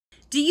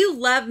Do you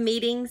love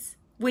meetings?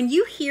 When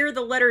you hear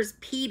the letters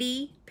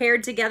PD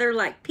paired together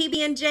like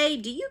PB&J,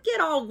 do you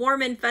get all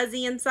warm and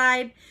fuzzy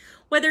inside?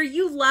 Whether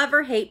you love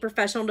or hate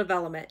professional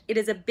development, it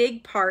is a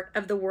big part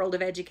of the world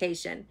of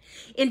education.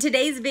 In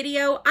today's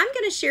video, I'm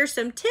going to share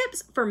some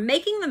tips for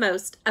making the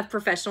most of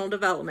professional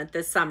development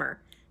this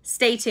summer.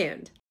 Stay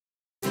tuned.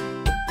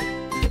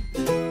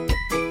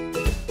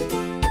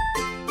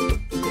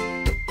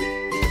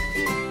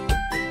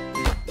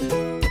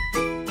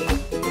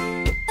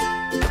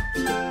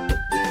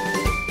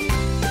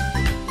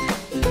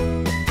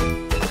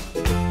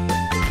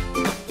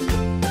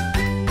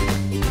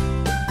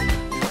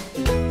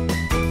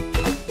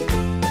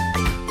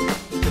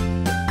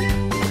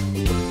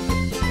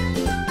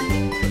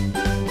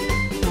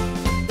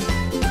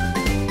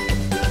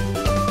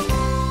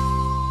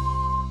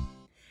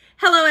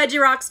 Hello, Edu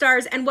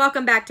Rockstars, and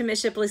welcome back to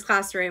Miss Shipley's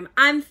Classroom.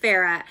 I'm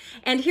Farah,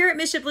 and here at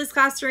Miss Shipley's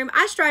Classroom,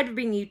 I strive to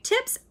bring you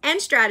tips and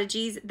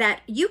strategies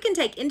that you can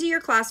take into your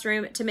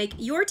classroom to make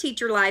your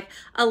teacher life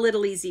a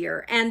little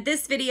easier, and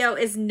this video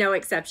is no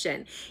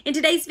exception. In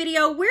today's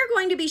video, we're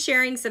going to be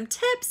sharing some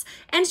tips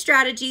and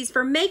strategies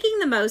for making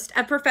the most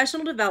of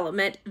professional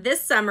development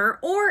this summer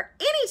or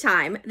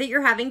anytime that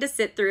you're having to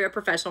sit through a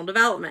professional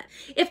development.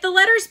 If the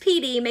letters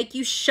PD make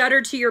you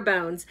shudder to your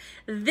bones,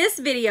 this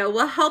video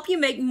will help you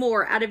make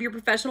more out of your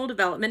professional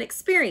development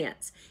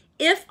experience.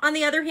 If, on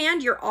the other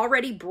hand, you're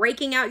already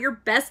breaking out your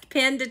best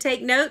pen to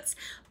take notes,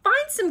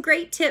 find some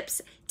great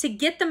tips to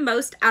get the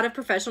most out of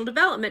professional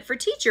development for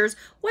teachers,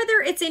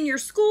 whether it's in your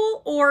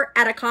school or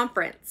at a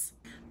conference.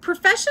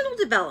 Professional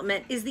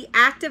development is the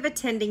act of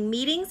attending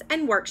meetings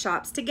and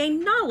workshops to gain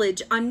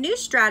knowledge on new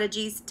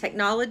strategies,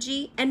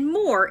 technology, and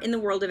more in the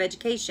world of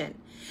education.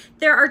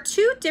 There are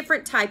two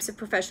different types of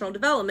professional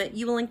development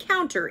you will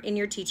encounter in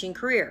your teaching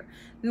career: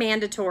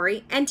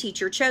 mandatory and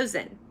teacher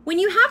chosen. When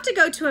you have to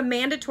go to a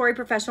mandatory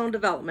professional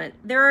development,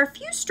 there are a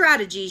few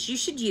strategies you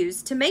should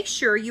use to make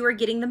sure you are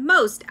getting the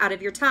most out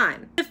of your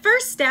time. The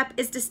first step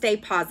is to stay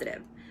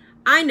positive.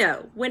 I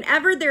know,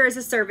 whenever there is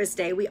a service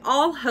day, we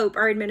all hope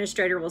our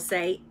administrator will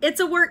say, "It's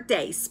a work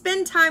day,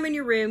 spend time in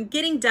your room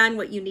getting done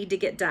what you need to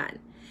get done."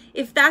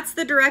 If that's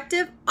the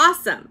directive,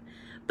 awesome.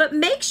 But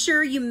make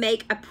sure you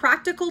make a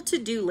practical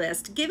to-do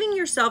list, giving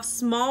yourself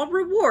small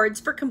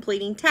rewards for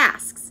completing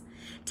tasks.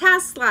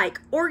 Tasks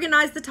like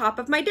organize the top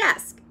of my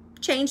desk,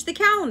 change the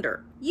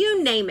calendar,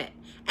 you name it.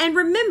 And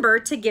remember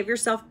to give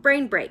yourself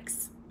brain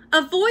breaks.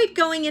 Avoid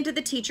going into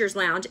the teacher's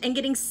lounge and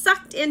getting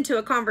sucked into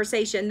a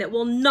conversation that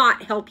will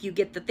not help you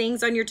get the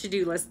things on your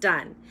to-do list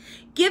done.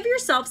 Give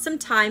yourself some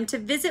time to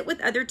visit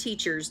with other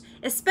teachers,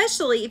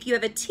 especially if you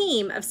have a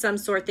team of some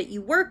sort that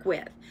you work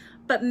with.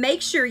 But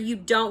make sure you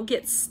don't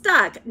get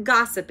stuck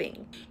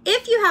gossiping.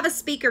 If you have a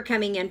speaker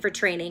coming in for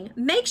training,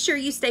 make sure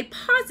you stay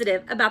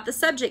positive about the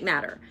subject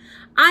matter.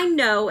 I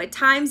know at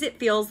times it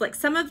feels like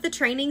some of the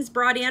trainings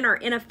brought in are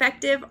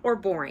ineffective or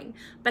boring,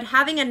 but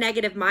having a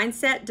negative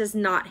mindset does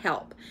not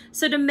help.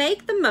 So to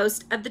make the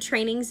most of the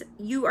trainings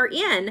you are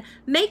in,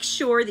 make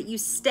sure that you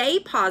stay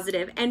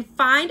positive and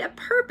find a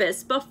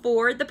purpose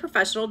before the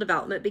professional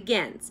development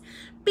begins.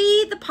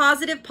 Be the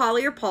positive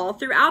Polly or Paul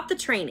throughout the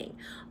training.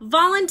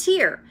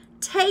 Volunteer.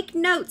 Take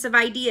notes of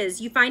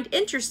ideas you find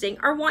interesting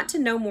or want to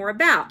know more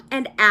about,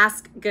 and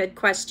ask good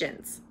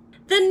questions.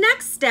 The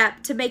next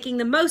step to making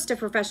the most of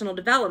professional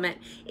development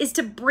is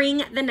to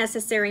bring the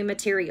necessary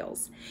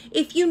materials.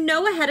 If you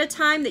know ahead of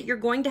time that you're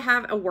going to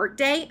have a work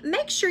day,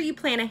 make sure you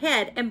plan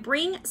ahead and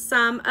bring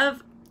some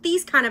of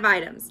these kind of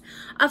items: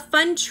 a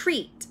fun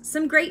treat,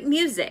 some great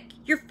music,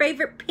 your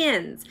favorite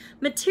pens,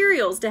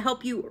 materials to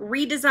help you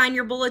redesign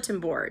your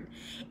bulletin board,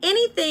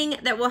 anything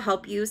that will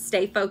help you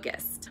stay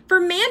focused. For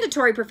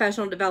mandatory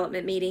professional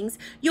development meetings,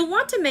 you'll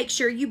want to make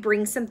sure you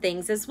bring some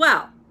things as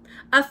well.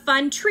 A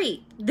fun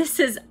treat. This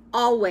is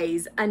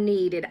always a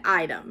needed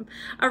item.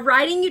 A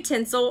writing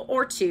utensil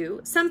or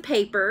two, some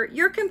paper,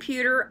 your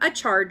computer, a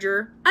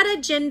charger, an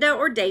agenda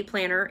or day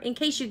planner in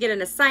case you get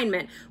an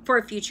assignment for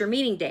a future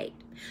meeting date.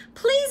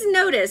 Please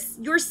notice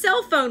your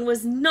cell phone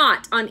was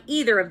not on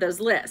either of those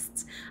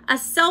lists. A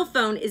cell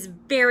phone is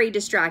very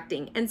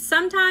distracting, and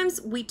sometimes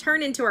we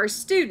turn into our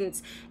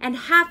students and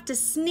have to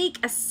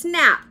sneak a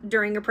snap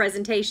during a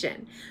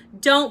presentation.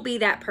 Don't be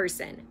that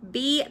person.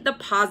 Be the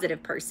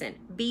positive person.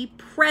 Be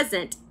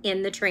present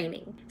in the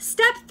training.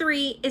 Step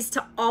 3 is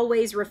to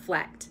always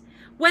reflect.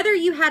 Whether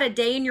you had a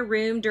day in your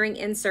room during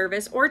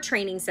in-service or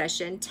training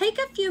session, take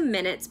a few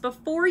minutes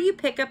before you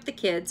pick up the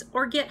kids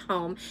or get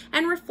home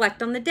and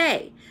reflect on the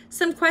day.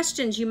 Some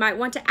questions you might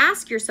want to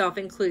ask yourself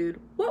include: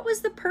 what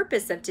was the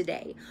purpose of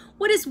today?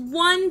 What is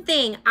one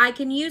thing I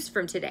can use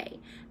from today?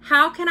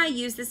 How can I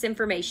use this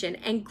information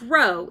and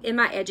grow in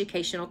my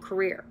educational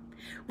career?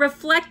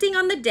 Reflecting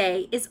on the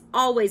day is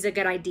always a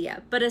good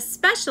idea, but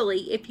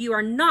especially if you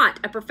are not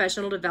a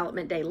professional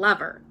development day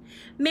lover.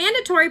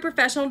 Mandatory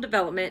professional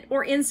development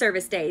or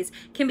in-service days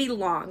can be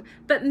long,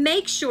 but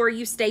make sure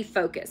you stay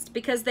focused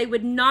because they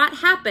would not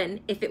happen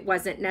if it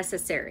wasn't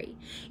necessary.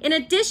 In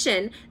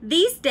addition,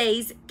 these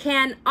days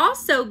can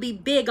also be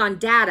big on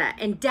data,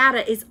 and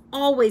data is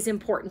always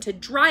important to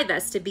drive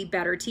us to be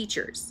better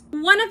teachers.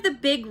 One of the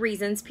big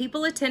reasons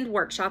people attend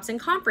workshops and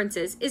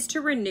conferences is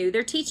to renew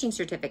their teaching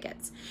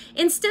certificates.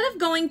 Instead of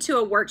going to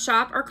a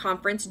workshop or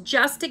conference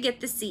just to get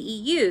the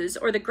CEUs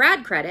or the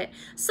grad credit,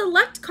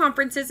 select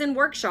conferences and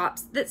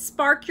workshops that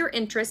spark your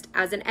interest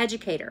as an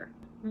educator.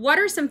 What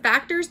are some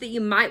factors that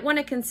you might want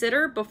to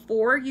consider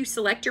before you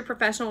select your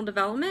professional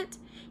development?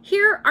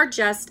 Here are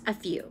just a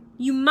few.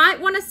 You might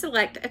want to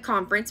select a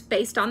conference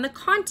based on the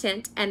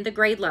content and the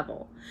grade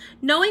level.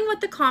 Knowing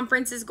what the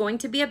conference is going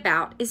to be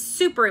about is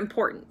super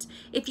important.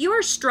 If you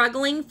are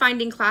struggling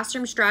finding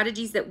classroom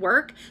strategies that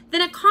work,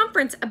 then a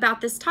conference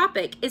about this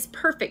topic is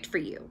perfect for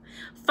you.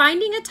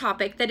 Finding a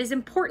topic that is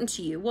important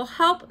to you will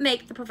help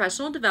make the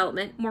professional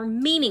development more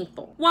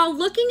meaningful. While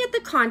looking at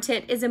the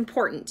content is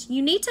important,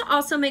 you need to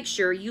also make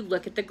sure you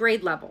look at the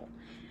grade level.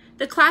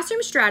 The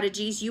classroom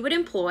strategies you would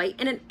employ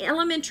in an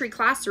elementary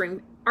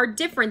classroom are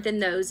different than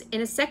those in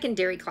a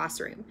secondary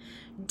classroom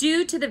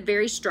due to the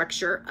very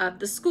structure of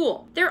the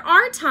school. There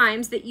are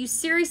times that you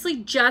seriously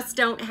just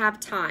don't have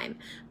time,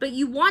 but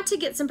you want to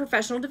get some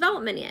professional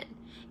development in.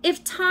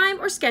 If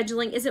time or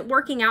scheduling isn't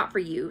working out for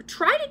you,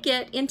 try to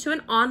get into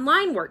an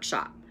online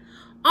workshop.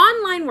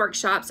 Online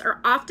workshops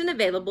are often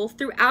available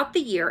throughout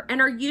the year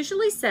and are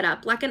usually set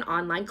up like an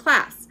online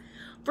class.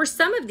 For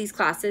some of these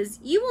classes,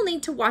 you will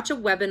need to watch a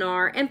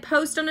webinar and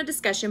post on a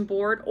discussion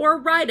board or a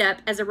write-up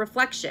as a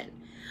reflection.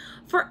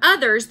 For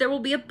others, there will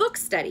be a book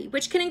study,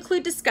 which can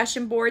include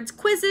discussion boards,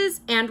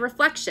 quizzes, and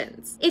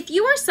reflections. If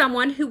you are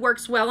someone who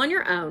works well on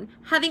your own,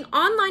 having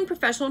online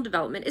professional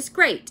development is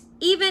great.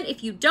 Even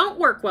if you don't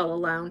work well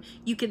alone,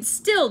 you can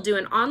still do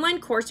an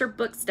online course or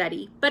book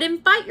study, but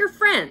invite your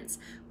friends.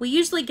 We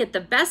usually get the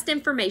best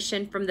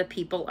information from the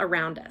people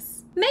around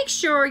us. Make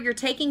sure you're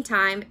taking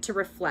time to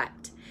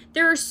reflect.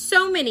 There are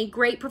so many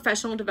great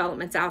professional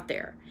developments out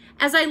there.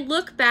 As I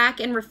look back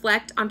and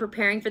reflect on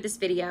preparing for this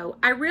video,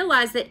 I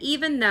realize that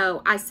even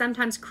though I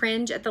sometimes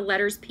cringe at the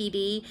letters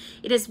PD,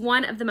 it is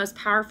one of the most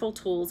powerful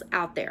tools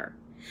out there.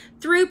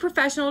 Through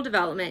professional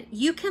development,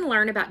 you can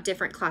learn about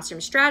different classroom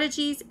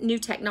strategies, new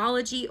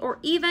technology, or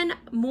even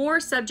more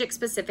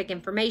subject-specific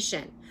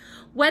information.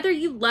 Whether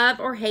you love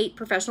or hate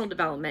professional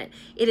development,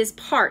 it is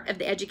part of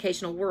the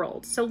educational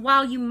world. So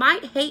while you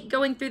might hate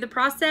going through the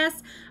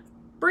process,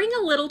 bring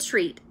a little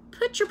treat.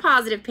 Put your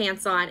positive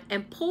pants on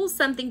and pull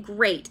something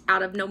great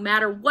out of no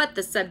matter what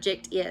the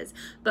subject is.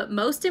 But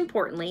most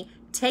importantly,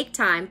 take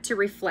time to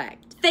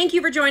reflect. Thank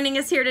you for joining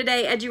us here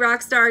today, Edu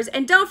Rockstars.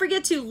 And don't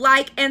forget to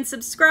like and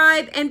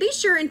subscribe, and be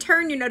sure and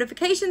turn your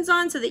notifications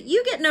on so that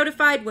you get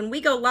notified when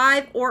we go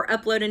live or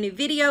upload a new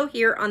video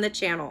here on the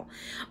channel.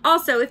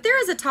 Also, if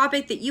there is a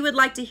topic that you would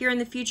like to hear in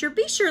the future,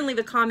 be sure and leave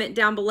a comment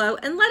down below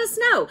and let us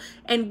know.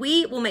 And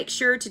we will make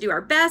sure to do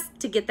our best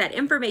to get that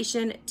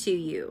information to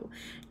you.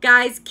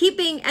 Guys, keep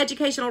being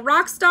educational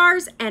rock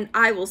stars, and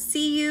I will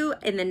see you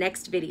in the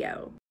next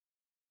video.